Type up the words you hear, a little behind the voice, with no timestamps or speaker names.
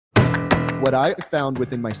what I found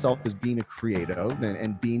within myself is being a creative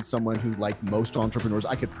and being someone who, like most entrepreneurs,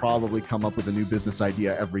 I could probably come up with a new business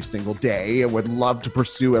idea every single day and would love to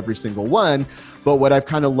pursue every single one. But what I've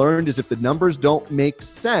kind of learned is if the numbers don't make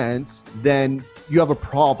sense, then you have a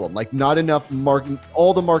problem. Like not enough marketing,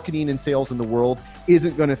 all the marketing and sales in the world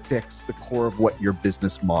isn't going to fix the core of what your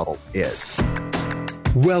business model is.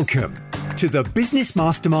 Welcome to the Business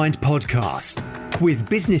Mastermind podcast with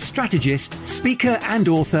business strategist, speaker and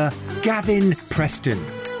author Gavin Preston.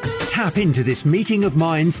 Tap into this meeting of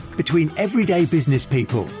minds between everyday business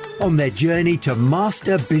people on their journey to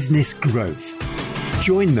master business growth.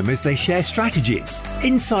 Join them as they share strategies,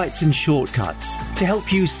 insights and shortcuts to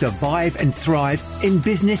help you survive and thrive in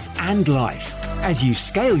business and life as you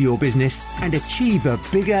scale your business and achieve a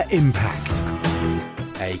bigger impact.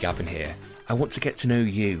 Hey, Gavin here. I want to get to know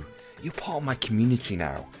you. You're part of my community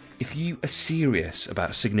now. If you are serious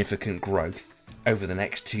about significant growth over the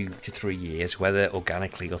next 2 to 3 years, whether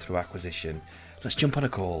organically or through acquisition, let's jump on a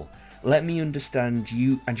call. Let me understand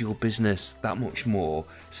you and your business that much more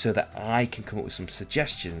so that I can come up with some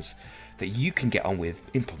suggestions that you can get on with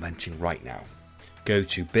implementing right now. Go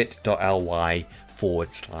to bit.ly/call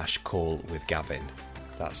with Gavin.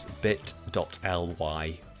 That's bit.ly/call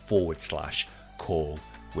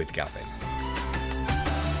with Gavin.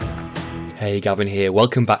 Hey, Gavin here.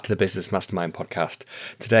 Welcome back to the Business Mastermind podcast.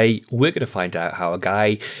 Today, we're going to find out how a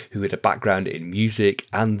guy who had a background in music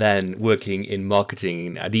and then working in marketing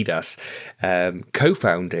in Adidas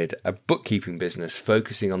co-founded a bookkeeping business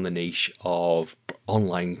focusing on the niche of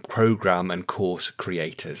online program and course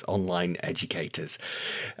creators, online educators.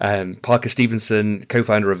 Parker Stevenson,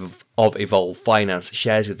 co-founder of Evolve Finance,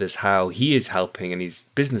 shares with us how he is helping and his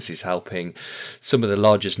business is helping some of the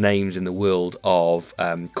largest names in the world of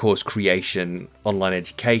course creation, online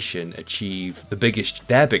education achieve their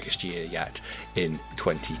biggest year yet in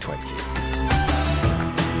 2020.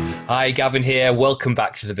 Hi, Gavin here. Welcome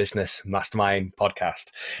back to the Business Mastermind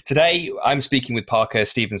podcast. Today, I'm speaking with Parker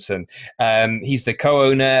Stevenson. He's the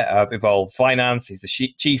co-owner of Evolve Finance. He's the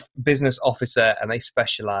chief business officer, and they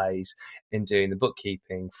specialize in doing the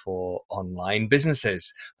bookkeeping for online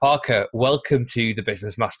businesses. Parker, welcome to the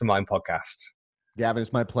Business Mastermind podcast. Gavin,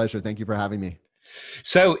 it's my pleasure. Thank you for having me.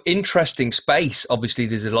 So interesting space. Obviously,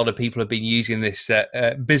 there's a lot of people have been using this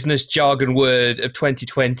business jargon word of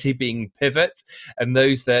 2020 being pivot. And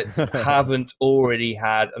those that haven't already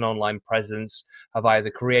had an online presence have either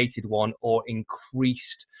created one or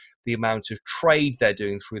increased the amount of trade they're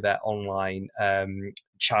doing through their online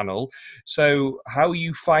channel. So how are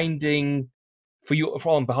you finding,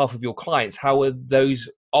 on behalf of your clients, how are those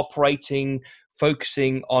operating,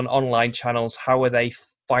 focusing on online channels? How are they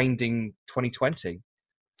finding 2020?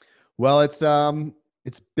 Well, it's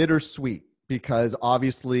bittersweet because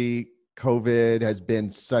obviously COVID has been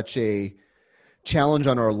such a challenge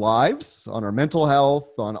on our lives, on our mental health,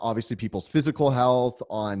 on obviously people's physical health,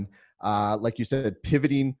 on like you said,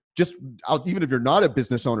 pivoting, just out, even if you're not a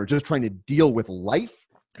business owner, just trying to deal with life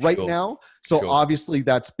right now. So obviously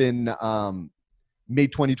that's been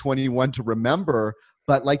made 2021 to remember.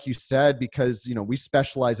 But like you said, because we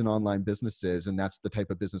specialize in online businesses and that's the type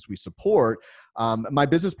of business we support. My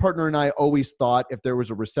business partner and I always thought if there was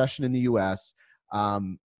a recession in the US,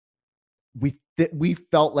 we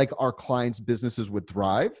felt like our clients' businesses would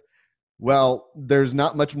thrive. Well, there's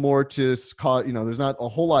not much more to cause, there's not a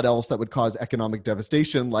whole lot else that would cause economic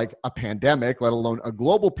devastation like a pandemic, let alone a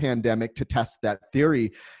global pandemic to test that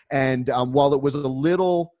theory. And while it was a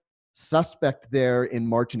little suspect there in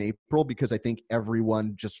March and April, because I think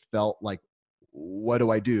everyone just felt like, what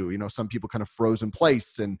do I do? Some people kind of froze in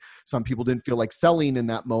place and some people didn't feel like selling in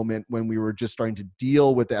that moment when we were just starting to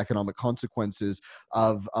deal with the economic consequences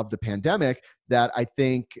of the pandemic, that I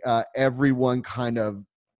think everyone kind of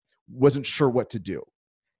wasn't sure what to do.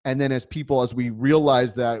 And then as we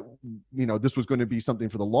realized that, this was going to be something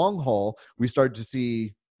for the long haul, we started to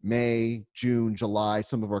see May, June, July,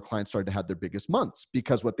 some of our clients started to have their biggest months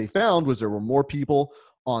because what they found was there were more people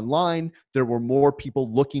online. There were more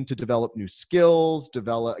people looking to develop new skills,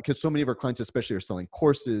 because so many of our clients especially are selling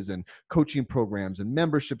courses and coaching programs and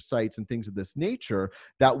membership sites and things of this nature,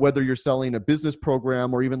 that whether you're selling a business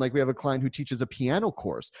program or even like we have a client who teaches a piano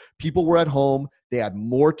course, people were at home, they had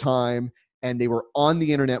more time, and they were on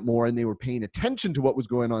the internet more and they were paying attention to what was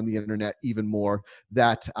going on the internet even more,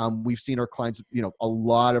 that we've seen our clients, a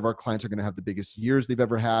lot of our clients are going to have the biggest years they've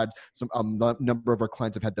ever had. Some number of our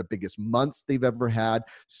clients have had the biggest months they've ever had.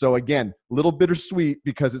 So again, a little bittersweet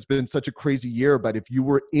because it's been such a crazy year, but if you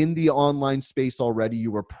were in the online space already, you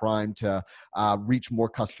were primed to reach more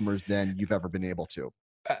customers than you've ever been able to.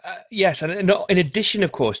 Yes, and in addition,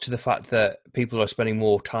 of course, to the fact that people are spending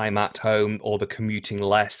more time at home or they're commuting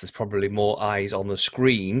less, there's probably more eyes on the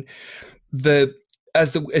screen.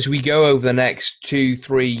 As we go over the next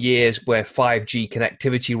 2-3 years, where 5G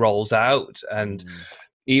connectivity rolls out and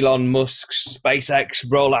Elon Musk's SpaceX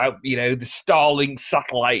roll out, the Starlink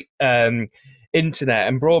satellite internet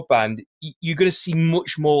and broadband, you're going to see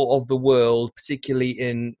much more of the world, particularly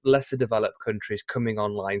in lesser developed countries, coming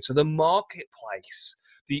online. So the marketplace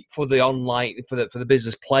for the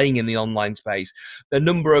business playing in the online space, the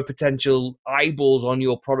number of potential eyeballs on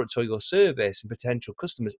your product or your service and potential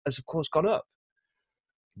customers has, of course, gone up.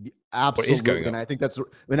 Absolutely, and I think that's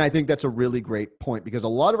a really great point, because a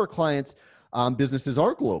lot of our clients, businesses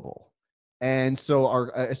are global, and so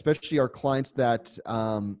especially our clients that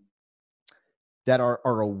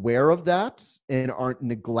are aware of that and aren't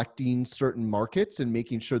neglecting certain markets and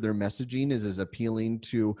making sure their messaging is as appealing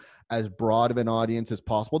to as broad of an audience as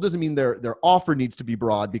possible. It doesn't mean their offer needs to be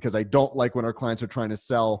broad, because I don't like when our clients are trying to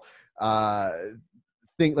sell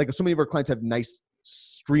things. Like, so many of our clients have nice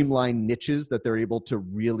streamlined niches that they're able to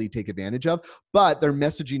really take advantage of, but their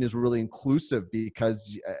messaging is really inclusive,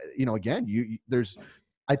 because again, there's,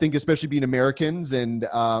 I think, especially being Americans and,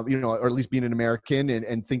 or at least being an American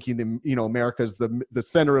and thinking that, America's the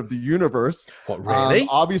center of the universe. What, really?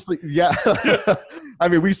 Obviously, yeah. I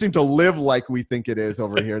mean, we seem to live like we think it is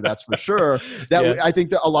over here. That's for sure. I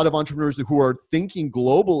think that a lot of entrepreneurs who are thinking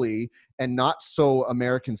globally and not so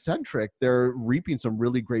American centric, they're reaping some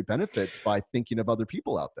really great benefits by thinking of other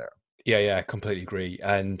people out there. Yeah, I completely agree.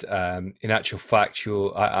 And in actual fact,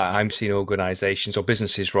 I'm seeing organizations or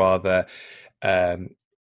businesses rather,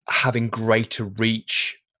 having greater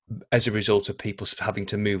reach as a result of people having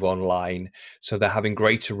to move online. So they're having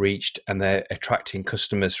greater reach and they're attracting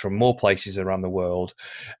customers from more places around the world.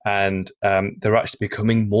 And they're actually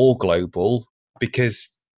becoming more global, because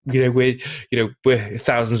we're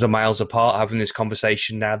thousands of miles apart having this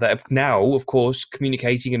conversation now, of course,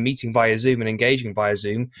 communicating and meeting via Zoom and engaging via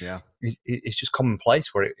Zoom is just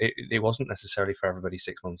commonplace, where it wasn't necessarily for everybody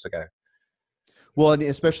 6 months ago. Well, and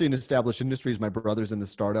especially in established industries, my brother's in the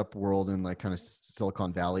startup world in like kind of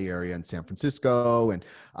Silicon Valley area in San Francisco. And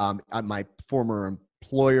my former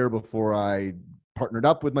employer, before I partnered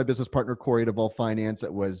up with my business partner, Corey, at Evolve Finance,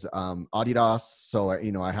 it was Adidas. So,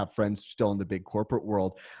 I have friends still in the big corporate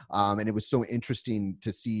world. And it was so interesting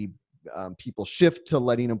to see people shift to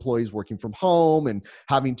letting employees working from home and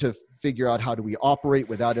having to figure out how do we operate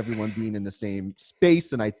without everyone being in the same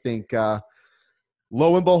space. And I think,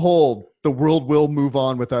 lo and behold, the world will move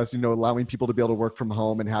on with us, allowing people to be able to work from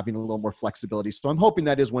home and having a little more flexibility. So I'm hoping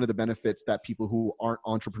that is one of the benefits that people who aren't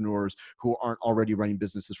entrepreneurs, who aren't already running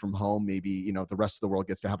businesses from home, maybe, the rest of the world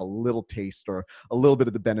gets to have a little taste or a little bit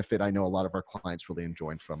of the benefit I know a lot of our clients really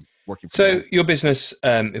enjoy from working from home. So your business,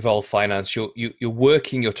 Evolve Finance, you're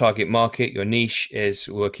working your target market, your niche is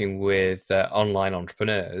working with online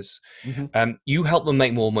entrepreneurs. Mm-hmm. You help them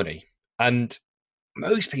make more money. And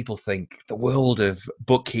most people think the world of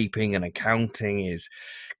bookkeeping and accounting is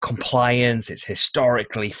compliance, it's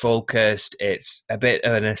historically focused, it's a bit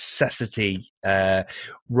of a necessity,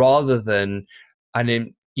 rather than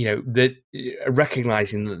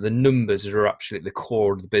recognizing that the numbers are absolutely the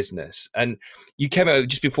core of the business. And you came out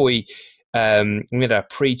just before we had a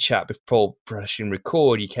pre-chat before pressing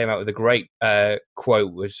record, you came out with a great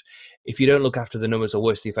quote, was, if you don't look after the numbers, or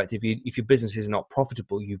worse, the effect, if your business is not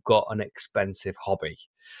profitable, you've got an expensive hobby.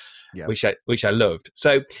 Yes. which I loved.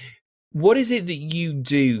 So what is it that you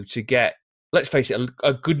do to get, let's face it,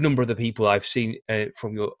 a good number of the people I've seen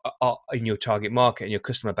from in your target market and your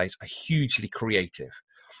customer base are hugely creative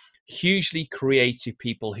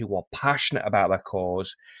people who are passionate about their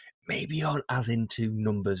cause, maybe aren't as into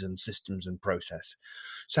numbers and systems and process.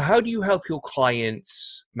 So how do you help your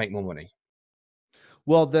clients make more money?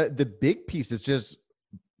 Well, the big piece is just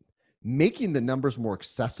making the numbers more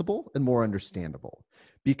accessible and more understandable,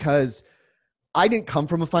 because I didn't come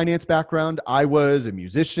from a finance background. I was a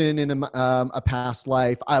musician in a past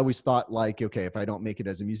life. I always thought, like, okay, if I don't make it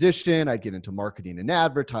as a musician, I'd get into marketing and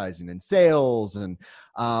advertising and sales. And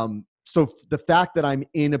so the fact that I'm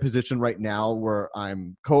in a position right now where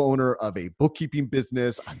I'm co-owner of a bookkeeping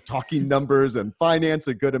business, I'm talking numbers and finance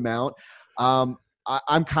a good amount,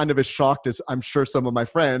 I'm kind of as shocked as I'm sure some of my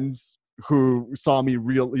friends who saw me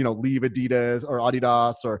leave Adidas or,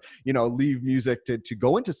 leave music to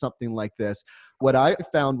go into something like this. What I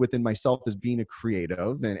found within myself is being a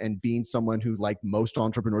creative and being someone who, like most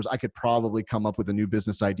entrepreneurs, I could probably come up with a new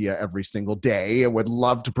business idea every single day and would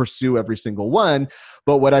love to pursue every single one.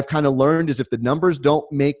 But what I've kind of learned is if the numbers don't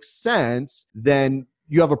make sense, then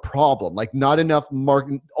you have a problem. Like not enough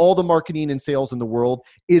all the marketing and sales in the world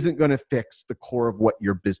isn't going to fix the core of what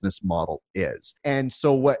your business model is. And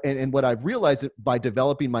so what I've realized by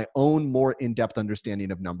developing my own more in-depth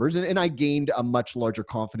understanding of numbers, and I gained a much larger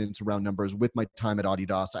confidence around numbers with my time at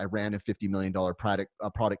Adidas. I ran a $50 million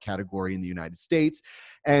product category in the United States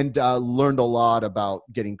and learned a lot about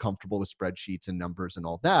getting comfortable with spreadsheets and numbers and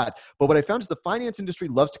all that. But what I found is the finance industry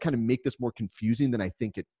loves to kind of make this more confusing than I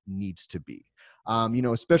think it needs to be.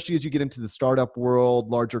 Especially as you get into the startup world,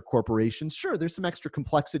 larger corporations, sure, there's some extra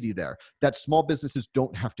complexity there that small businesses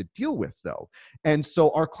don't have to deal with though. And so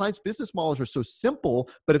our clients' business models are so simple,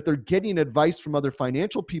 but if they're getting advice from other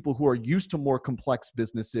financial people who are used to more complex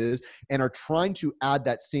businesses and are trying to add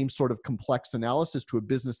that same sort of complex analysis to a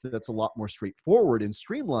business that's a lot more straightforward and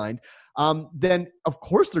streamlined, then of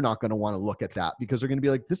course they're not going to want to look at that because they're going to be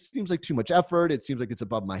like, this seems like too much effort. It seems like it's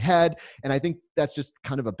above my head. And I think that's just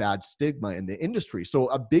kind of a bad stigma in the industry. So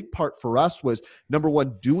a big part for us was, number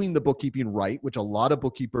one, doing the bookkeeping right, which a lot of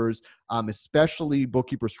bookkeepers, especially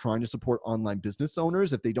bookkeepers trying to support online business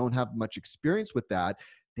owners, if they don't have much experience with that,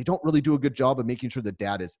 they don't really do a good job of making sure the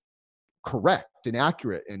data is correct and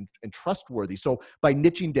accurate and trustworthy. So by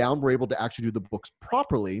niching down, we're able to actually do the books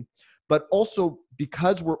properly. But also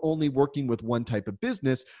because we're only working with one type of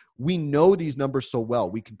business, we know these numbers so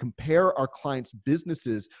well. We can compare our clients'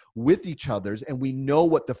 businesses with each other's, and we know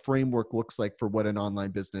what the framework looks like for what an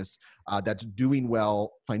online business that's doing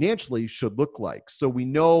well financially should look like. So we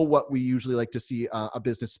know what we usually like to see a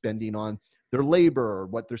business spending on their labor,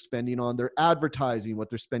 what they're spending on their advertising, what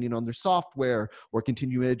they're spending on their software or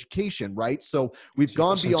continuing education, right? So we've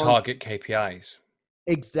gone beyond target KPIs.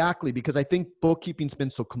 Exactly, because I think bookkeeping's been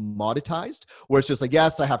so commoditized where it's just like,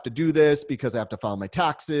 yes, I have to do this because I have to file my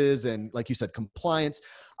taxes and, like you said, compliance.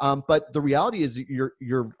 But the reality is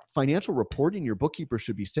your financial reporting your bookkeeper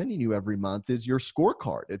should be sending you every month is your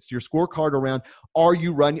scorecard. It's your scorecard around, are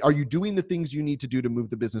you doing the things you need to do to move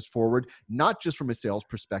the business forward, not just from a sales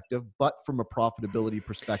perspective, but from a profitability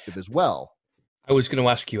perspective as well. I was going to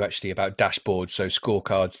ask you actually about dashboards. So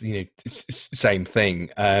scorecards, it's the same thing.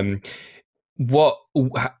 One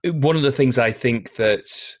of the things I think that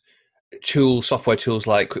software tools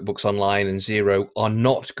like QuickBooks Online and Xero are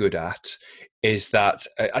not good at is that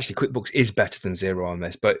actually QuickBooks is better than Xero on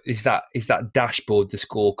this, but is that dashboard, the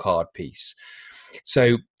scorecard piece.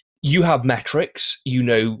 So you have metrics,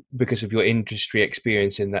 because of your industry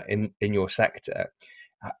experience in that in your sector.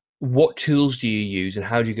 What tools do you use and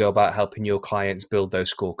how do you go about helping your clients build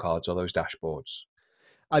those scorecards or those dashboards?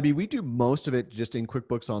 I mean, we do most of it just in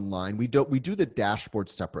QuickBooks Online. We do the dashboard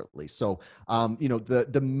separately. So,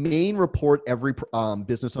 the main report every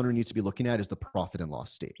business owner needs to be looking at is the profit and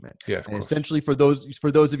loss statement. Yeah, and essentially, for those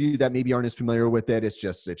of you that maybe aren't as familiar with it,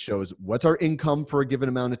 it shows what's our income for a given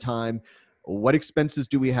amount of time. What expenses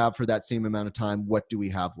do we have for that same amount of time? What do we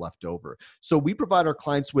have left over? So we provide our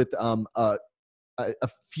clients with a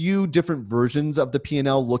few different versions of the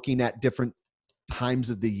P&L, looking at different times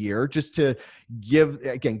of the year, just to give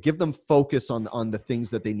them focus on the things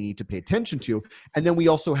that they need to pay attention to. And then we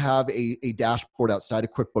also have a dashboard outside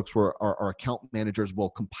of QuickBooks where our account managers will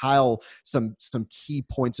compile some key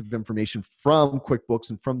points of information from QuickBooks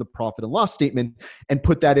and from the profit and loss statement and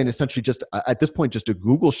put that in essentially just at this point just a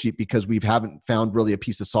Google sheet, because we haven't found really a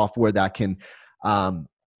piece of software that can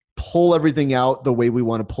pull everything out the way we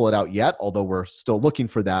want to pull it out yet, although we're still looking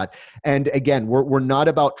for that. And again, we're not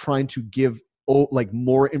about trying to give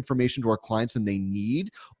more information to our clients than they need.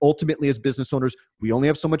 Ultimately, as business owners, we only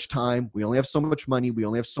have so much time, we only have so much money, we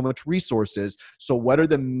only have so much resources. So what are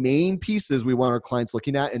the main pieces we want our clients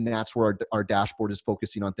looking at? And that's where our dashboard is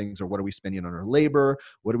focusing on things. Or what are we spending on our labor?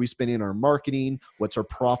 What are we spending on our marketing? What's our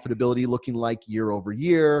profitability looking like year over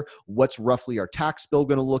year? What's roughly our tax bill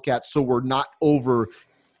going to look at? So we're not over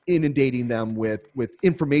inundating them with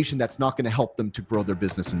information that's not going to help them to grow their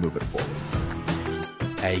business and move it forward.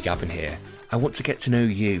 Hey, Gavin here. I want to get to know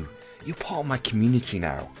you. You're part of my community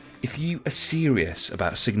now. If you are serious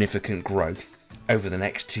about significant growth over the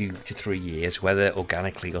next 2 to 3 years, whether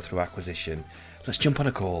organically or through acquisition, let's jump on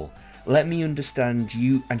a call. Let me understand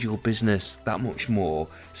you and your business that much more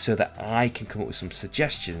so that I can come up with some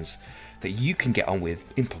suggestions that you can get on with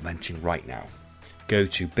implementing right now. Go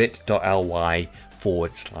to bit.ly/call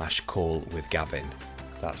with Gavin.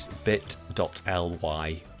 That's bit.ly/call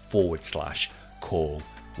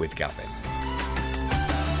with Gavin.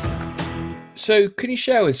 So can you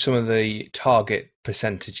share with some of the target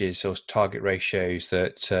percentages or target ratios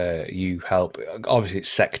that you help? Obviously it's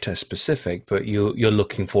sector specific, but you're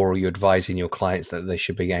looking for, or you're advising your clients that they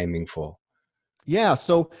should be aiming for? Yeah.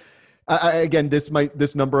 So again,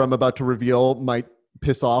 this number I'm about to reveal might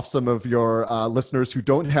piss off some of your listeners who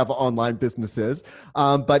don't have online businesses.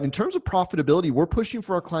 But in terms of profitability, we're pushing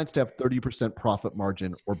for our clients to have 30% profit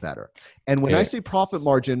margin or better. And when I say profit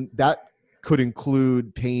margin, that could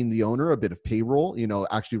include paying the owner a bit of payroll,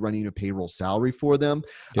 actually running a payroll salary for them.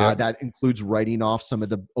 That includes writing off some of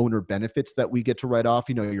the owner benefits that we get to write off.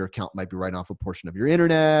 Your account might be writing off a portion of your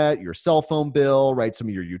internet, your cell phone bill, right? Some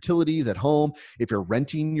of your utilities at home. If you're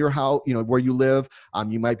renting your house, where you live,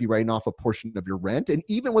 you might be writing off a portion of your rent. And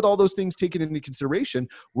even with all those things taken into consideration,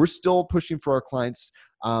 we're still pushing for our clients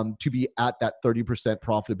to be at that 30%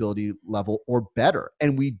 profitability level or better.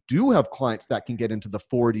 And we do have clients that can get into the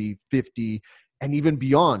 40, 50, and even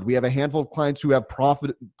beyond. We have a handful of clients who have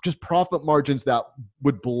profit margins that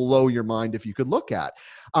would blow your mind if you could look at.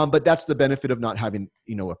 But that's the benefit of not having,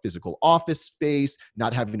 a physical office space,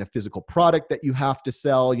 not having a physical product that you have to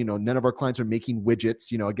sell. None of our clients are making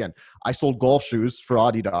widgets. Again, I sold golf shoes for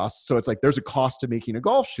Adidas. So it's like, there's a cost to making a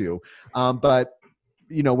golf shoe. But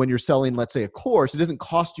when you're selling, let's say, a course, it doesn't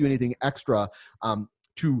cost you anything extra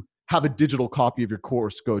to have a digital copy of your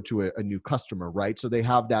course go to a new customer, right? So they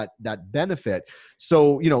have that benefit.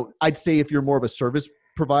 So, I'd say if you're more of a service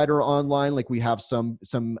provider online, like we have some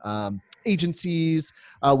agencies,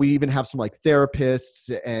 we even have some like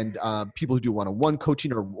therapists and people who do one-on-one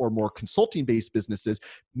coaching or more consulting-based businesses.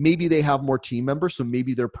 Maybe they have more team members, so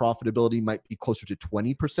maybe their profitability might be closer to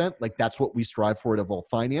 20%. Like that's what we strive for at Evolve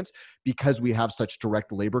Finance, because we have such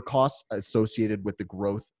direct labor costs associated with the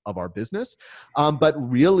growth of our business. But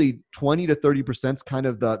really 20 to 30% is kind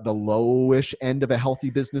of the lowish end of a healthy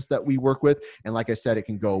business that we work with. And like I said, it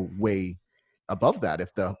can go way above that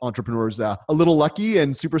if the entrepreneur is a little lucky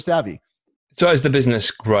and super savvy. So as the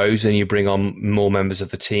business grows and you bring on more members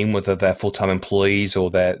of the team, whether they're full-time employees or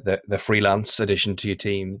they're freelance addition to your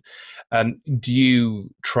team, do you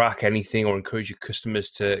track anything or encourage your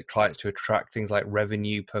clients to attract things like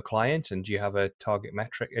revenue per client? And do you have a target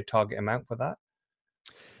metric, a target amount for that?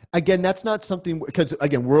 Again, that's not something, because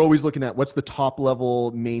again, we're always looking at what's the top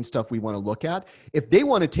level main stuff we want to look at. If they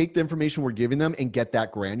want to take the information we're giving them and get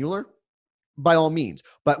that granular, by all means.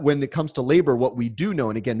 But when it comes to labor, what we do know,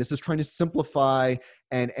 and again, this is trying to simplify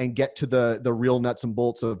and get to the real nuts and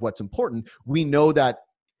bolts of what's important. We know that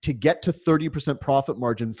to get to 30% profit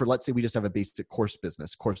margin for, let's say we just have a basic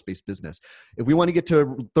course-based business. If we want to get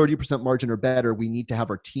to 30% margin or better, we need to have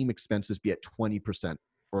our team expenses be at 20%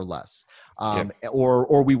 or less.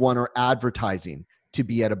 Or we want our advertising to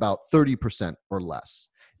be at about 30% or less.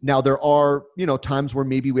 Now there are, times where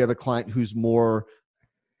maybe we have a client who's more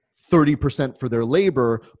 30% for their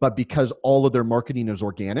labor, but because all of their marketing is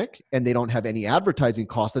organic and they don't have any advertising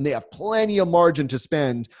costs, and they have plenty of margin to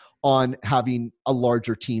spend on having a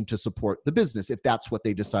larger team to support the business, if that's what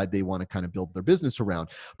they decide they want to kind of build their business around.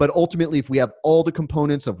 But ultimately, if we have all the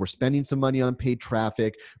components of we're spending some money on paid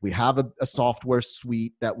traffic, we have a software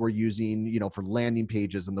suite that we're using, for landing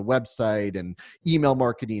pages and the website and email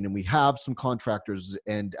marketing, and we have some contractors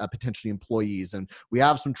and potentially employees, and we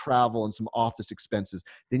have some travel and some office expenses,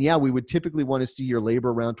 then yeah, we would typically want to see your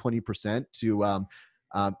labor around 20% to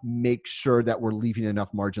make sure that we're leaving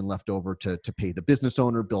enough margin left over to pay the business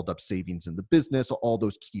owner, build up savings in the business, all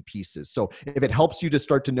those key pieces. So if it helps you to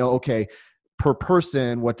start to know, okay, per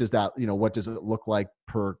person, what does it look like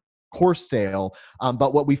per course sale?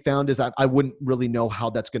 But what we found is I wouldn't really know how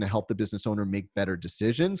that's going to help the business owner make better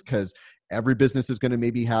decisions, because every business is going to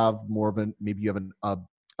maybe have maybe you have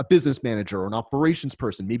a business manager or an operations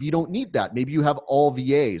person. Maybe you don't need that. Maybe you have all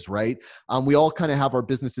VAs, right? We all kind of have our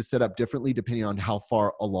businesses set up differently depending on how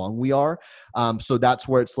far along we are. So that's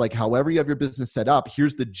where it's like, however you have your business set up,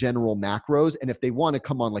 here's the general macros. And if they want to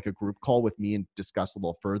come on like a group call with me and discuss a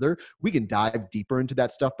little further, we can dive deeper into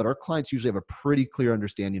that stuff. But our clients usually have a pretty clear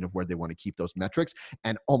understanding of where they want to keep those metrics.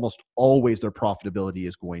 And almost always their profitability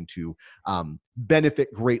is going to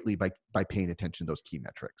benefit greatly by paying attention to those key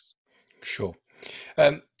metrics. Sure.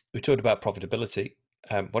 We talked about profitability.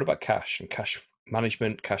 What about cash and cash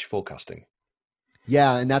management, cash forecasting?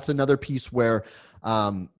 Yeah, and that's another piece where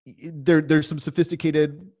there's some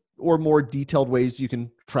sophisticated or more detailed ways you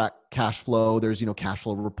can track cash flow. There's, cash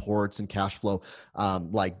flow reports and cash flow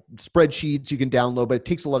like spreadsheets you can download, but it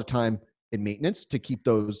takes a lot of time and maintenance to keep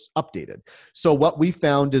those updated. So what we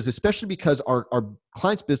found is, especially because our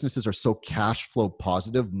clients' businesses are so cash flow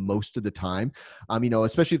positive most of the time,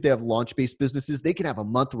 especially if they have launch-based businesses, they can have a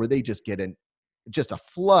month where they just get just a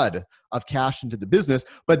flood of cash into the business,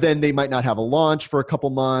 but then they might not have a launch for a couple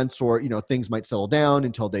months, or, things might settle down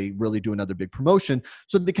until they really do another big promotion.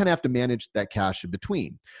 So they kind of have to manage that cash in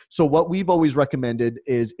between. So what we've always recommended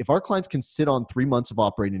is if our clients can sit on 3 months of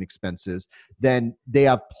operating expenses, then they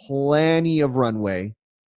have plenty of runway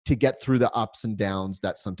to get through the ups and downs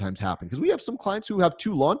that sometimes happen. Because we have some clients who have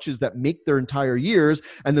 2 launches that make their entire years,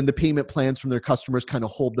 and then the payment plans from their customers kind of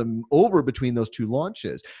hold them over between those 2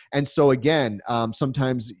 launches. And so again,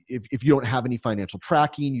 sometimes if you don't have any financial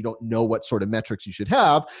tracking, you don't know what sort of metrics you should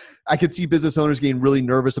have, I could see business owners getting really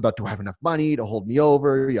nervous about, do I have enough money to hold me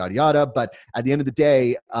over, yada, yada. But at the end of the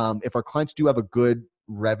day, if our clients do have a good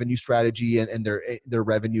revenue strategy and their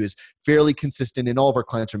revenue is fairly consistent, and all of our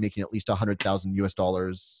clients are making at least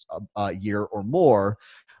 $100,000 a year or more,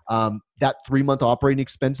 that 3-month operating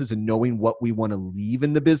expenses and knowing what we want to leave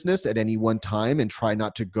in the business at any one time and try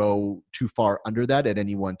not to go too far under that at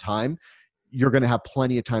any one time, you're going to have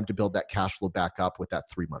plenty of time to build that cash flow back up with that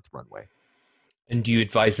 3-month runway. And do you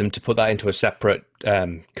advise them to put that into a separate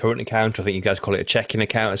current account? I think you guys call it a checking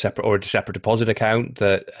account, a separate deposit account,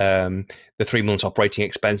 that the 3 months operating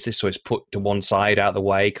expenses, so it's put to one side out of the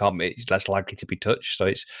way, it's less likely to be touched, so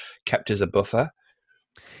it's kept as a buffer?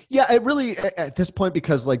 Yeah, it really, at this point,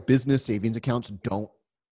 because like business savings accounts don't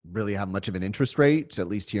really have much of an interest rate, at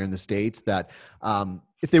least here in the States, that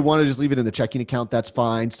if they want to just leave it in the checking account, that's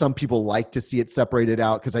fine. Some people like to see it separated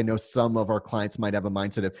out, because I know some of our clients might have a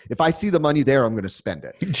mindset of, if I see the money there, I'm going to spend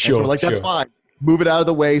it. Sure, so we're like, that's fine. Move it out of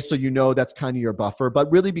the way so you know that's kind of your buffer.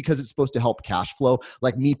 But really, because it's supposed to help cash flow,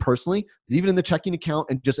 like me personally, leave it in the checking account,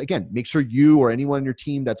 and just, again, make sure you or anyone on your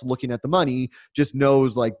team that's looking at the money just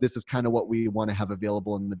knows, like, this is kind of what we want to have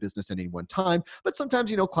available in the business at any one time. But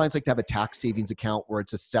sometimes, you know, clients like to have a tax savings account where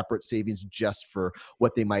it's a separate savings just for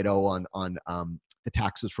what they might owe on the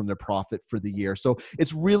taxes from their profit for the year. So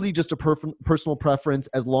it's really just a personal preference.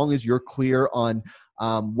 As long as you're clear on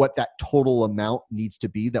what that total amount needs to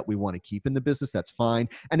be that we want to keep in the business, that's fine.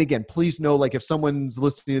 And again, please know, like, if someone's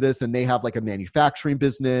listening to this and they have like a manufacturing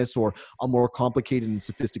business or a more complicated and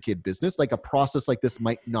sophisticated business, like a process like this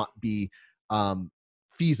might not be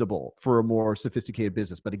feasible for a more sophisticated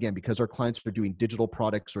business. But again, because our clients are doing digital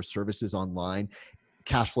products or services online,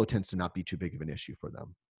 cash flow tends to not be too big of an issue for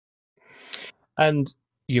them. And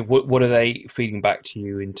what are they feeding back to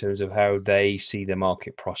you in terms of how they see the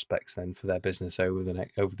market prospects then for their business over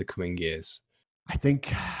the coming years? I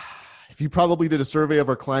think if you probably did a survey of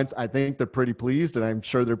our clients, I think they're pretty pleased, and I'm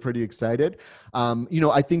sure they're pretty excited.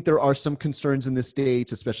 I think there are some concerns in the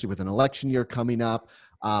States, especially with an election year coming up,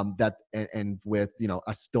 that and with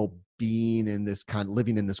us still being in this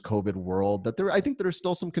living in this COVID world, that I think there are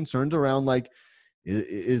still some concerns around, like,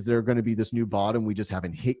 is there going to be this new bottom we just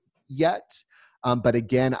haven't hit yet? But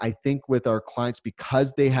again, I think with our clients,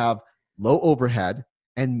 because they have low overhead,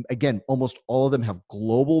 and again, almost all of them have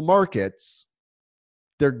global markets,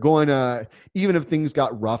 they're going to, even if things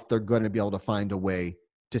got rough, they're going to be able to find a way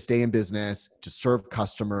to stay in business, to serve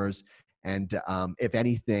customers. And if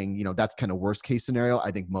anything, that's kind of worst case scenario. I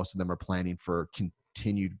think most of them are planning for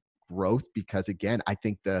continued growth, because again, I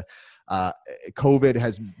think the COVID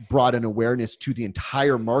has brought an awareness to the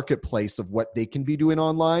entire marketplace of what they can be doing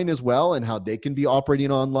online as well, and how they can be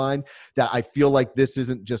operating online, that I feel like this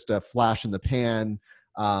isn't just a flash in the pan.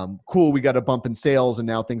 Cool, we got a bump in sales and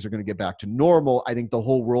now things are going to get back to normal. I think the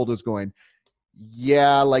whole world is going,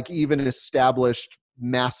 yeah, like even established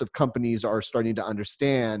massive companies are starting to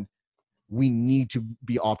understand we need to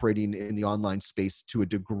be operating in the online space to a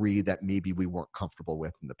degree that maybe we weren't comfortable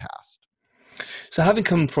with in the past. So, having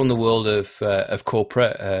come from the world of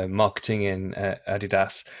corporate marketing in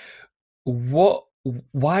Adidas,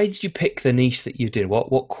 why did you pick the niche that you did?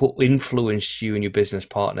 What influenced you and your business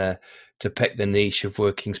partner to pick the niche of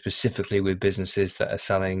working specifically with businesses that are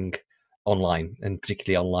selling online, and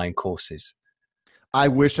particularly online courses? I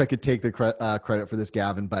wish I could take the credit for this,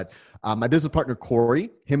 Gavin, but my business partner, Corey,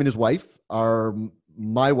 him and his wife are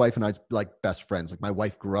my wife and I's like best friends. Like, my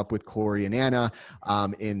wife grew up with Corey and Anna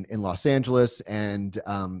in Los Angeles, and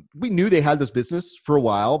we knew they had this business for a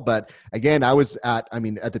while. But again, at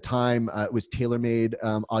the time, it was TaylorMade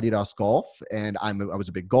Adidas Golf, and I was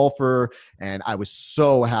a big golfer, and I was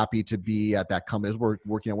so happy to be at that company. I was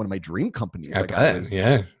working at one of my dream companies.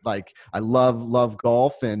 I love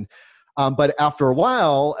golf, and but after a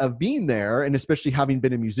while of being there, and especially having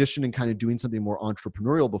been a musician and kind of doing something more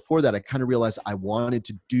entrepreneurial before that, I kind of realized I wanted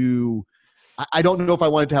to do, I don't know if I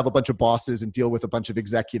wanted to have a bunch of bosses and deal with a bunch of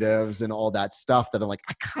executives and all that stuff, that I'm like,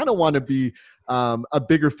 I kind of want to be a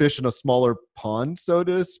bigger fish in a smaller pond, so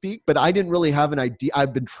to speak. But I didn't really have an idea.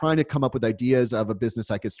 I've been trying to come up with ideas of a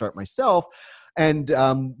business I could start myself. And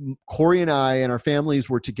Corey and I and our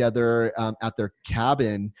families were together at their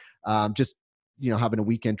cabin, just having a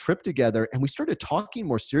weekend trip together, and we started talking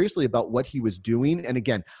more seriously about what he was doing. And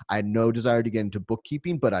again, I had no desire to get into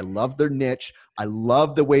bookkeeping, but I love their niche. I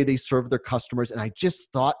love the way they serve their customers. And I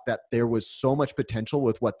just thought that there was so much potential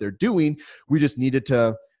with what they're doing. We just needed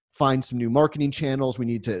to find some new marketing channels. We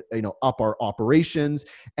need to, up our operations.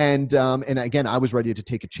 And again, I was ready to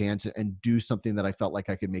take a chance and do something that I felt like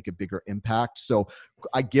I could make a bigger impact. So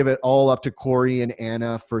I give it all up to Corey and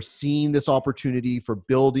Anna for seeing this opportunity, for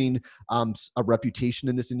building a reputation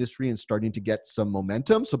in this industry and starting to get some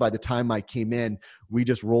momentum. So by the time I came in, we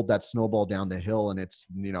just rolled that snowball down the hill, and it's,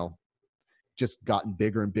 just gotten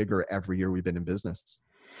bigger and bigger every year we've been in business.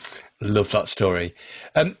 Love that story.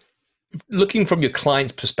 Looking from your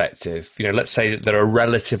client's perspective, let's say that they're a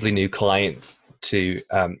relatively new client to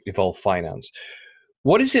Evolve Finance.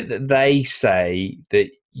 What is it that they say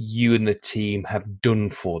that you and the team have done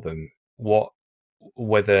for them?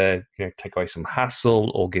 Whether take away some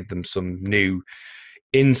hassle or give them some new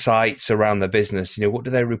insights around their business? What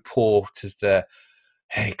do they report as the,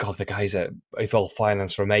 hey, God, the guys at Evolve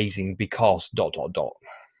Finance are amazing because ...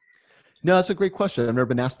 No, that's a great question. I've never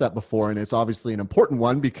been asked that before, and it's obviously an important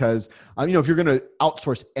one because, if you're going to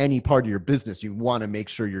outsource any part of your business, you want to make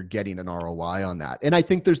sure you're getting an ROI on that. And I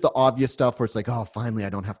think there's the obvious stuff where it's like, oh, finally, I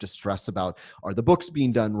don't have to stress about, are the books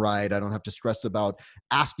being done right? I don't have to stress about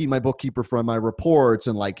asking my bookkeeper for my reports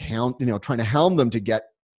and trying to hound them to get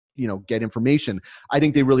information. I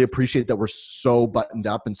think they really appreciate that we're so buttoned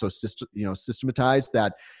up and so systematized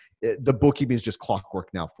that the bookkeeping is just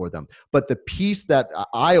clockwork now for them. But the piece that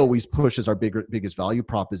I always push as our biggest value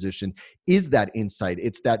proposition is that insight.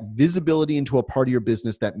 It's that visibility into a part of your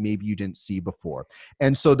business that maybe you didn't see before.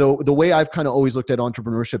 And so the way I've kind of always looked at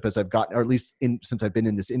entrepreneurship as I've gotten, or at least since I've been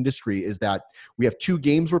in this industry, is that we have two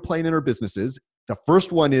games we're playing in our businesses. The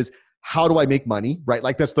first one is, how do I make money, right?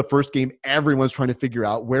 Like that's the first game everyone's trying to figure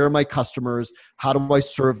out. Where are my customers? How do I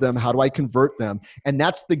serve them? How do I convert them? And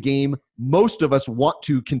that's the game most of us want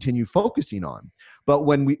to continue focusing on. But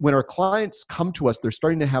when our clients come to us, they're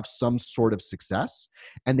starting to have some sort of success,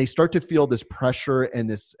 and they start to feel this pressure and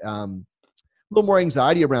this little more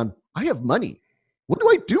anxiety around, I have money. What do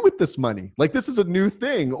I do with this money? Like, this is a new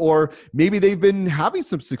thing. Or maybe they've been having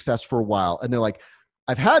some success for a while and they're like,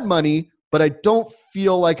 I've had money, but I don't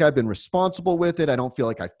feel like I've been responsible with it. I don't feel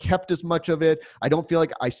like I've kept as much of it. I don't feel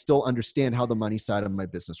like I still understand how the money side of my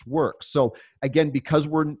business works. So again, because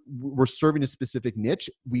we're serving a specific niche,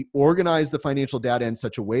 we organize the financial data in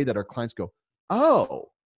such a way that our clients go,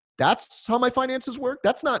 oh, that's how my finances work?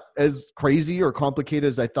 That's not as crazy or complicated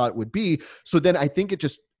as I thought it would be. So then I think it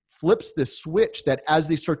just flips this switch that as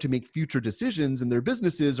they start to make future decisions in their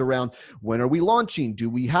businesses around, when are we launching? Do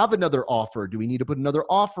we have another offer? Do we need to put another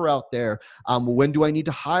offer out there? When do I need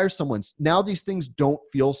to hire someone? Now these things don't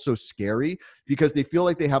feel so scary because they feel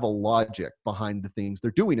like they have a logic behind the things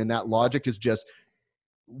they're doing. And that logic is just,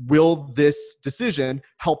 will this decision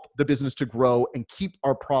help the business to grow and keep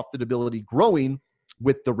our profitability growing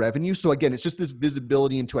with the revenue? So again, it's just this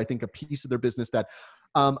visibility into, I think, a piece of their business that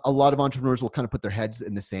a lot of entrepreneurs will kind of put their heads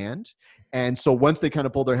in the sand. And so once they kind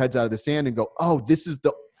of pull their heads out of the sand and go, oh, this is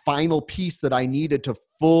the final piece that I needed to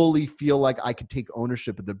fully feel like I could take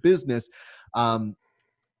ownership of the business.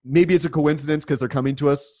 Maybe it's a coincidence because they're coming to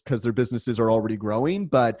us because their businesses are already growing.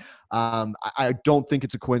 But I don't think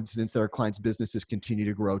it's a coincidence that our clients' businesses continue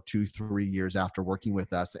to grow 2-3 years after working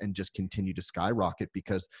with us and just continue to skyrocket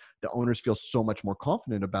because the owners feel so much more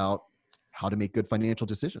confident about how to make good financial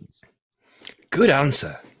decisions. Good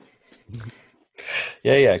answer.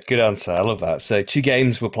 Yeah, good answer. I love that. So 2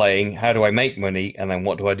 games we're playing. How do I make money? And then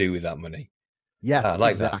what do I do with that money? Yes, I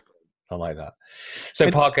like exactly. That. I like that. So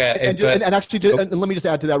Parker, and actually, let me just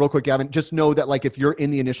add to that real quick, Gavin. Just know that, like, if you're in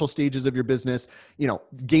the initial stages of your business,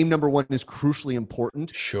 game number 1 is crucially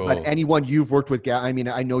important. Sure. But anyone you've worked with, I mean,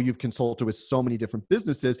 I know you've consulted with so many different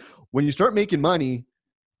businesses. When you start making money,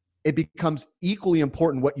 it becomes equally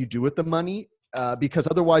important what you do with the money. Because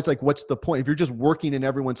otherwise, like, what's the point? If you're just working and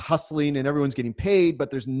everyone's hustling and everyone's getting paid, but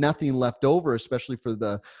there's nothing left over, especially for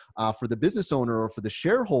the business owner or for the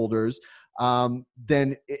shareholders,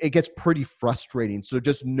 then it gets pretty frustrating. So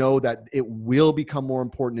just know that it will become more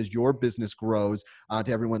important as your business grows, to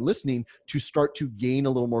everyone listening, to start to gain a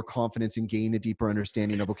little more confidence and gain a deeper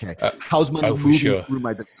understanding of, okay, how's money moving through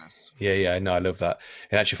my business? Yeah, no, I love that.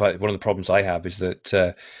 And actually, one of the problems I have is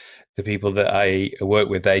that the people that I work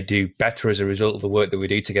with, they do better as a result of the work that we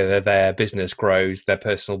do together. Their business grows, their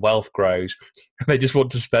personal wealth grows, and they just want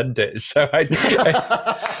to spend it. So I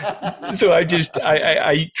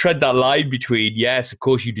tread that line between, yes, of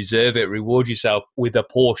course you deserve it, reward yourself with a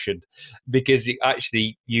portion, because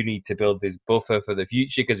actually you need to build this buffer for the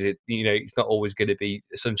future, because it's not always going to be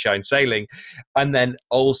sunshine sailing. And then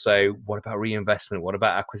also, what about reinvestment? What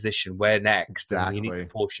about acquisition? Where next? Exactly. And you need a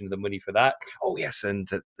portion of the money for that. Oh yes, and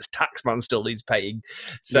the tax man still needs paying.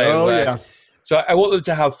 So yes. So I want them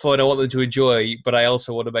to have fun. I want them to enjoy, but I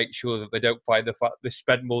also want to make sure that they don't find the fact they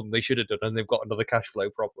spent more than they should have done and they've got another cash flow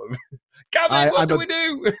problem. Gavin, what do we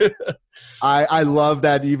do? I love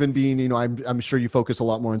that. Even being, I'm sure you focus a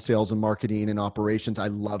lot more on sales and marketing and operations. I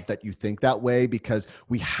love that you think that way, because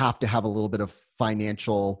we have to have a little bit of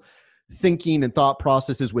financial thinking and thought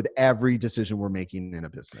processes with every decision we're making in a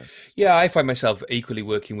business. Yeah, I find myself equally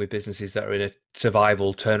working with businesses that are in a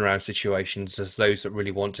survival turnaround situations as those that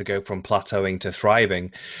really want to go from plateauing to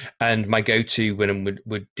thriving. And my go-to when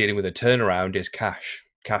we're dealing with a turnaround is cash.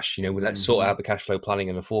 Let's sort out the cash flow planning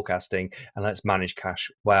and the forecasting, and let's manage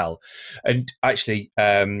cash well. And actually,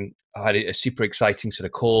 I had a super exciting sort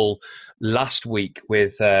of call last week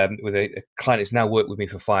with a client who's now worked with me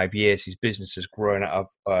for 5 years. His business has grown out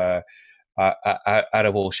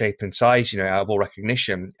of all shape and size, out of all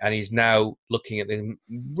recognition, and he's now looking at this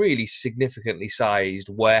really significantly sized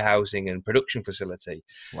warehousing and production facility.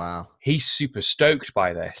 Wow, he's super stoked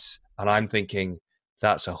by this, and I'm thinking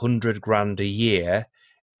that's $100,000 a year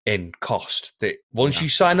in cost. That once you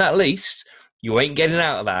sign that lease, you ain't getting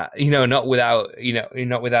out of that, not without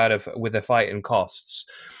with a fight and costs.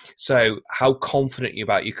 So how confident are you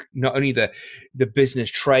about not only the business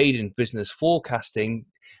trade and business forecasting,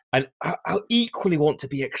 and I equally want to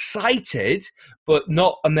be excited, but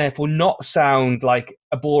therefore not sound like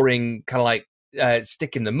a boring kind of like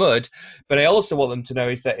stick in the mud. But I also want them to know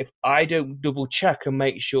is that if I don't double check and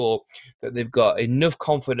make sure that they've got enough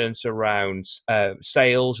confidence around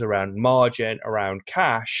sales, around margin, around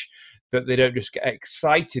cash, that they don't just get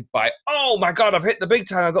excited by, oh my God, I've hit the big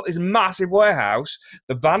time, I've got this massive warehouse,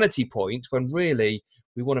 the vanity points, when really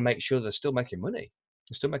we want to make sure they're still making money,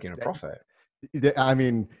 they're still making a profit. I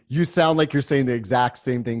mean, you sound like you're saying the exact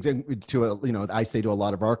same things. And I say to a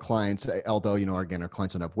lot of our clients, although, again, our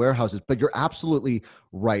clients don't have warehouses, but you're absolutely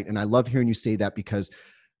right. And I love hearing you say that, because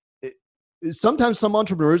sometimes some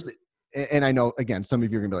entrepreneurs, and I know, again, some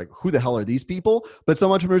of you are gonna be like, who the hell are these people? But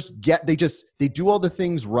some entrepreneurs they do all the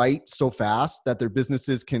things right so fast that their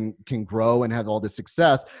businesses can grow and have all this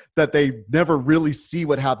success, that they never really see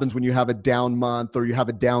what happens when you have a down month or you have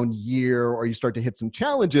a down year or you start to hit some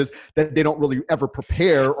challenges, that they don't really ever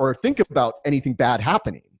prepare or think about anything bad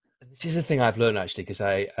happening. This is the thing I've learned, actually, because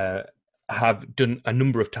I have done a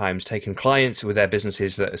number of times, taken clients with their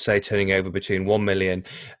businesses that are, say, turning over between 1 million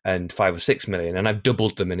and 5 or 6 million, and I've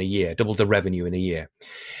doubled them in a year, doubled the revenue in a year.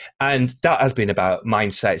 And that has been about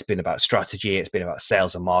mindset, it's been about strategy, it's been about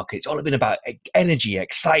sales and market, it's all been about energy,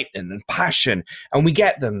 excitement and passion, and we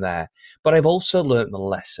get them there. But I've also learned the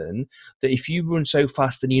lesson that if you run so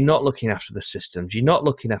fast and you're not looking after the systems, you're not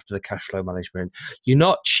looking after the cash flow management, you're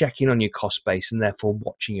not checking on your cost base and therefore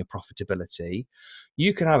watching your profitability,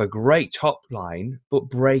 you can have a great top line, but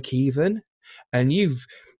break even. And you've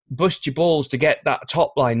bust your balls to get that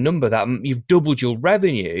top line number, that you've doubled your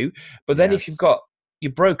revenue. But then if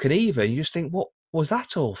you're broken even, you just think, what was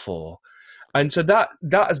that all for? And so that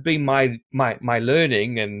has been my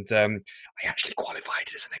learning. And I actually qualified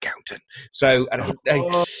as an accountant. So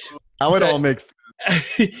how it all makes sense.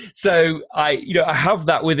 So I have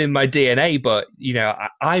that within my DNA, but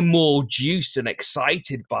I'm more juiced and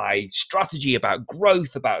excited by strategy, about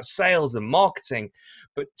growth, about sales and marketing.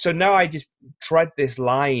 But so now I just tread this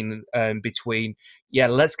line between,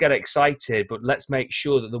 let's get excited, but let's make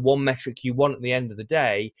sure that the one metric you want at the end of the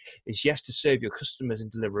day is, yes, to serve your customers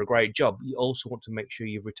and deliver a great job. You also want to make sure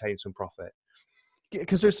you've retained some profit.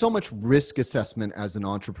 Because there's so much risk assessment as an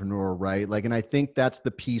entrepreneur, right? And I think that's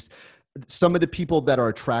the piece. Some of the people that are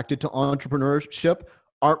attracted to entrepreneurship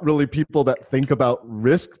aren't really people that think about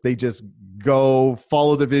risk. They just go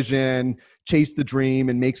follow the vision, chase the dream,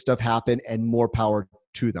 and make stuff happen, and more power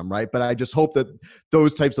to them, right? But I just hope that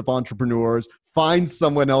those types of entrepreneurs find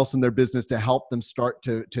someone else in their business to help them start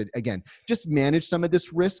to again, just manage some of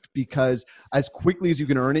this risk, because as quickly as you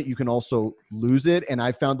can earn it, you can also lose it. And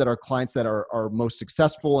I found that our clients that are most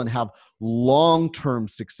successful and have long-term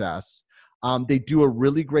success, they do a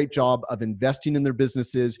really great job of investing in their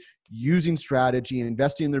businesses, using strategy and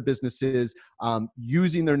investing in their businesses,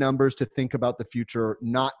 using their numbers to think about the future,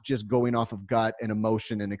 not just going off of gut and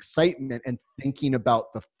emotion and excitement, and thinking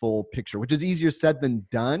about the full picture, which is easier said than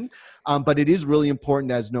done. But it is really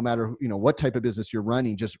important, as no matter what type of business you're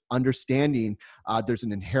running, just understanding there's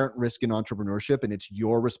an inherent risk in entrepreneurship, and it's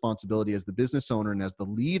your responsibility as the business owner and as the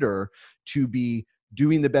leader to be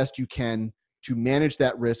doing the best you can to manage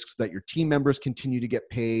that risk so that your team members continue to get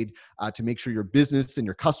paid, to make sure your business and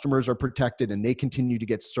your customers are protected and they continue to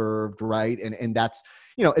get served, right? And that's,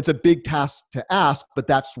 it's a big task to ask, but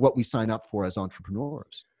that's what we sign up for as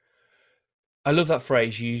entrepreneurs. I love that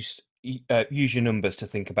phrase, use your numbers to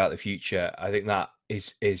think about the future. I think that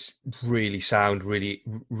is really sound,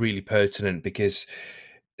 really pertinent, because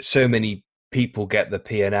so many people get the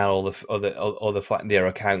P&L or their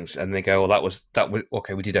accounts, and they go, well, that was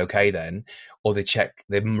okay, we did okay then, or they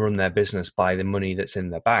run their business by the money that's in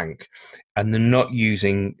their bank, and you're not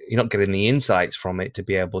getting the insights from it to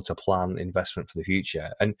be able to plan investment for the future.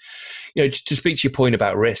 And to speak to your point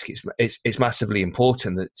about risk, it's massively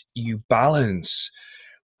important that you balance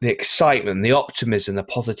the excitement, the optimism, the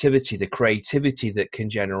positivity, the creativity that can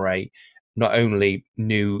generate not only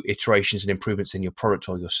new iterations and improvements in your product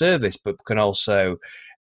or your service, but can also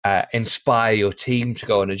inspire your team to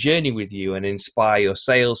go on a journey with you and inspire your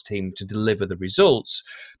sales team to deliver the results.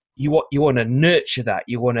 You want to nurture that.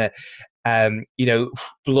 You want to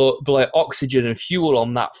blow oxygen and fuel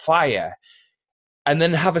on that fire, and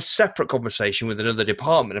then have a separate conversation with another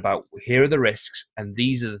department about, here are the risks and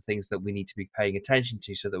these are the things that we need to be paying attention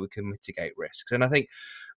to so that we can mitigate risks. And I think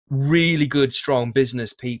really good, strong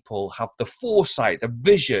business people have the foresight, the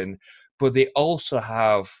vision, but they also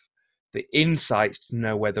have the insights to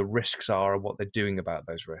know where the risks are and what they're doing about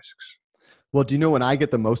those risks. Well, do you know when I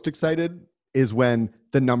get the most excited is when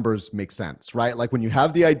the numbers make sense, right? Like when you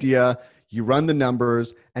have the idea, you run the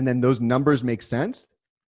numbers, and then those numbers make sense.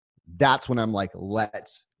 That's when I'm like,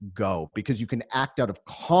 let's go, because you can act out of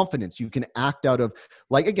confidence. You can act out of,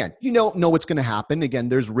 like, again, you don't know what's going to happen. Again,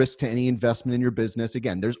 there's risk to any investment in your business.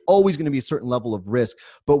 Again, there's always going to be a certain level of risk,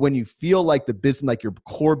 but when you feel like the business, like your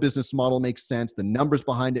core business model makes sense, the numbers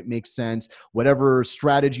behind it make sense, whatever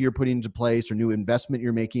strategy you're putting into place or new investment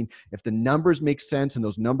you're making, if the numbers make sense and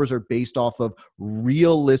those numbers are based off of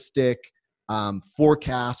realistic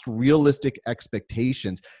forecast, realistic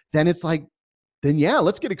expectations, then it's like, then yeah,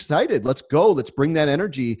 let's get excited. Let's go. Let's bring that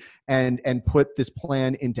energy and put this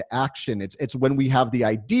plan into action. It's when we have the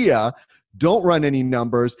idea, don't run any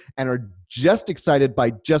numbers, and are just excited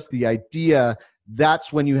by just the idea.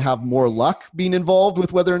 That's when you have more luck being involved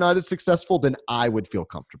with whether or not it's successful than I would feel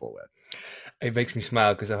comfortable with. It makes me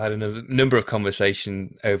smile because I've had a number of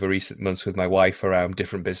conversations over recent months with my wife around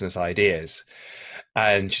different business ideas.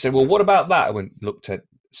 And she said, well, what about that? We looked at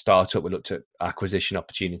startup, we looked at acquisition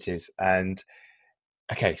opportunities, and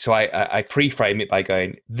okay, so I pre-frame it by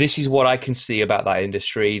going, this is what I can see about that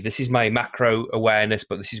industry. This is my macro awareness,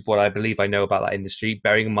 but this is what I believe I know about that industry.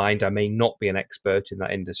 Bearing in mind, I may not be an expert in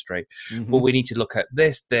that industry, but we need to look at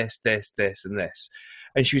this, and this.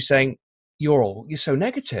 And she was saying, you're so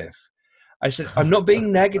negative. I said, I'm not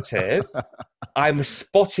being negative. I'm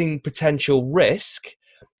spotting potential risk.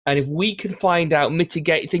 And if we can find out,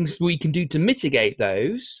 mitigate things we can do to mitigate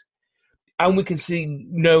those, and we can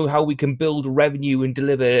know how we can build revenue and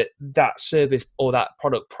deliver that service or that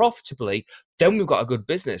product profitably, then we've got a good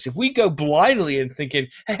business. If we go blindly and thinking,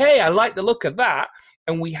 hey, I like the look of that,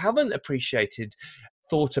 and we haven't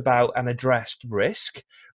thought about and addressed risk,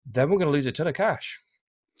 then we're going to lose a ton of cash.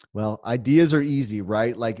 Well, ideas are easy,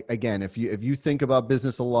 right? Like, again, if you think about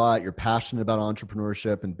business a lot, you're passionate about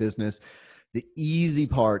entrepreneurship and business, the easy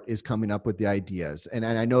part is coming up with the ideas. And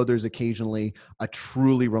I know there's occasionally a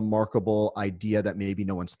truly remarkable idea that maybe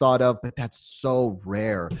no one's thought of, but that's so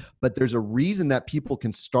rare. But there's a reason that people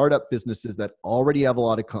can start up businesses that already have a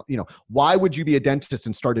lot of, why would you be a dentist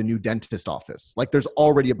and start a new dentist office? Like, there's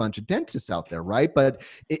already a bunch of dentists out there, right? But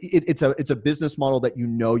it's a business model that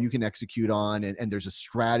you can execute on, and there's a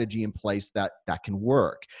strategy in place that can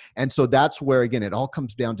work. And so that's where, again, it all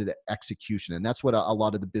comes down to the execution. And that's what a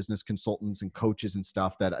lot of the business consultants and coaches and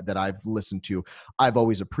stuff that I've listened to, I've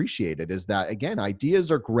always appreciated, is that, again, ideas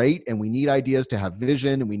are great, and we need ideas to have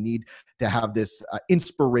vision, and we need to have this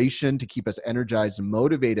inspiration to keep us energized and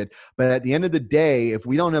motivated. But at the end of the day, if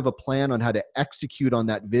we don't have a plan on how to execute on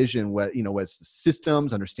that vision, with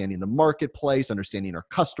systems, understanding the marketplace, understanding our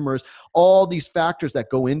customers, all these factors that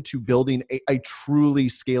go into building a truly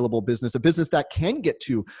scalable business, a business that can get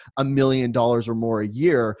to $1 million or more a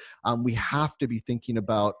year, we have to be thinking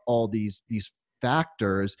about all these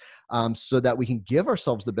factors so that we can give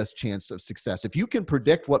ourselves the best chance of success. If you can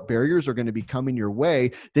predict what barriers are going to be coming your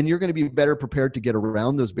way, then you're going to be better prepared to get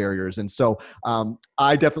around those barriers. And so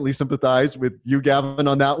I definitely sympathize with you, Gavin,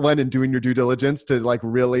 on that one, and doing your due diligence to like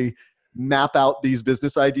map out these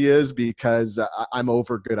business ideas, because I'm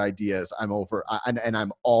over good ideas. I'm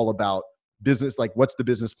all about business. Like, what's the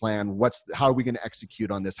business plan? How are we going to execute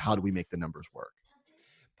on this? How do we make the numbers work?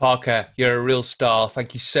 Parker, you're a real star.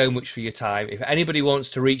 Thank you so much for your time. If anybody wants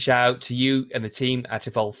to reach out to you and the team at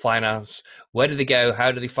Evolve Finance, where do they go?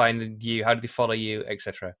 How do they find you? How do they follow you,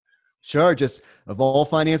 etc.? Sure. Just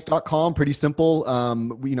evolvefinance.com. Pretty simple.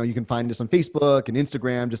 You can find us on Facebook and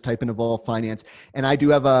Instagram. Just type in Evolve Finance. And I do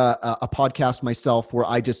have a podcast myself where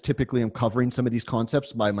I just typically am covering some of these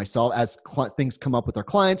concepts by myself as things come up with our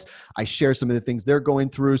clients. I share some of the things they're going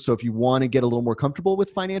through. So if you want to get a little more comfortable with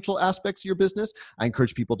financial aspects of your business, I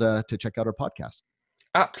encourage people to check out our podcast.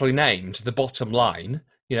 Aptly named The Bottom Line.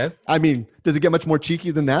 I mean, does it get much more cheeky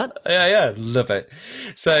than that? Yeah, love it.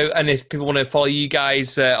 So, and if people want to follow you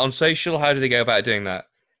guys on social, how do they go about doing that?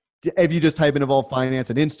 If you just type in Evolve Finance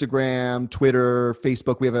on Instagram, Twitter,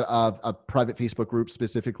 Facebook, we have a private Facebook group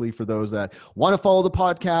specifically for those that want to follow the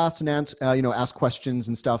podcast and ask questions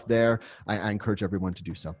and stuff there. I encourage everyone to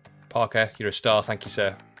do so. Parker, you're a star. Thank you,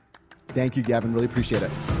 sir. Thank you, Gavin. Really appreciate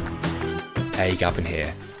it. Hey, Gavin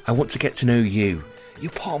here. I want to get to know you.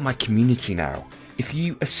 You're part of my community now. If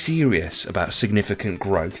you are serious about significant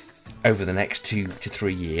growth over the next 2 to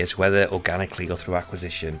 3 years, whether organically or through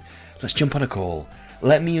acquisition, let's jump on a call.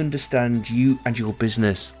 Let me understand you and your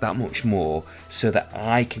business that much more so that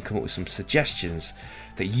I can come up with some suggestions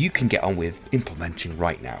that you can get on with implementing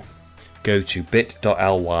right now. Go to bit.ly/call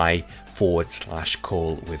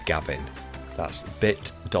with Gavin. That's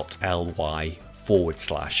bit.ly/call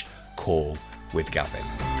with Gavin.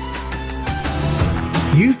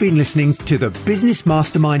 You've been listening to the Business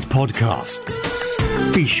Mastermind podcast.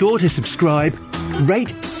 Be sure to subscribe,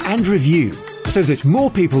 rate and review so that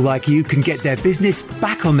more people like you can get their business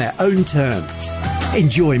back on their own terms,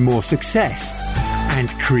 enjoy more success and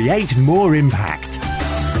create more impact.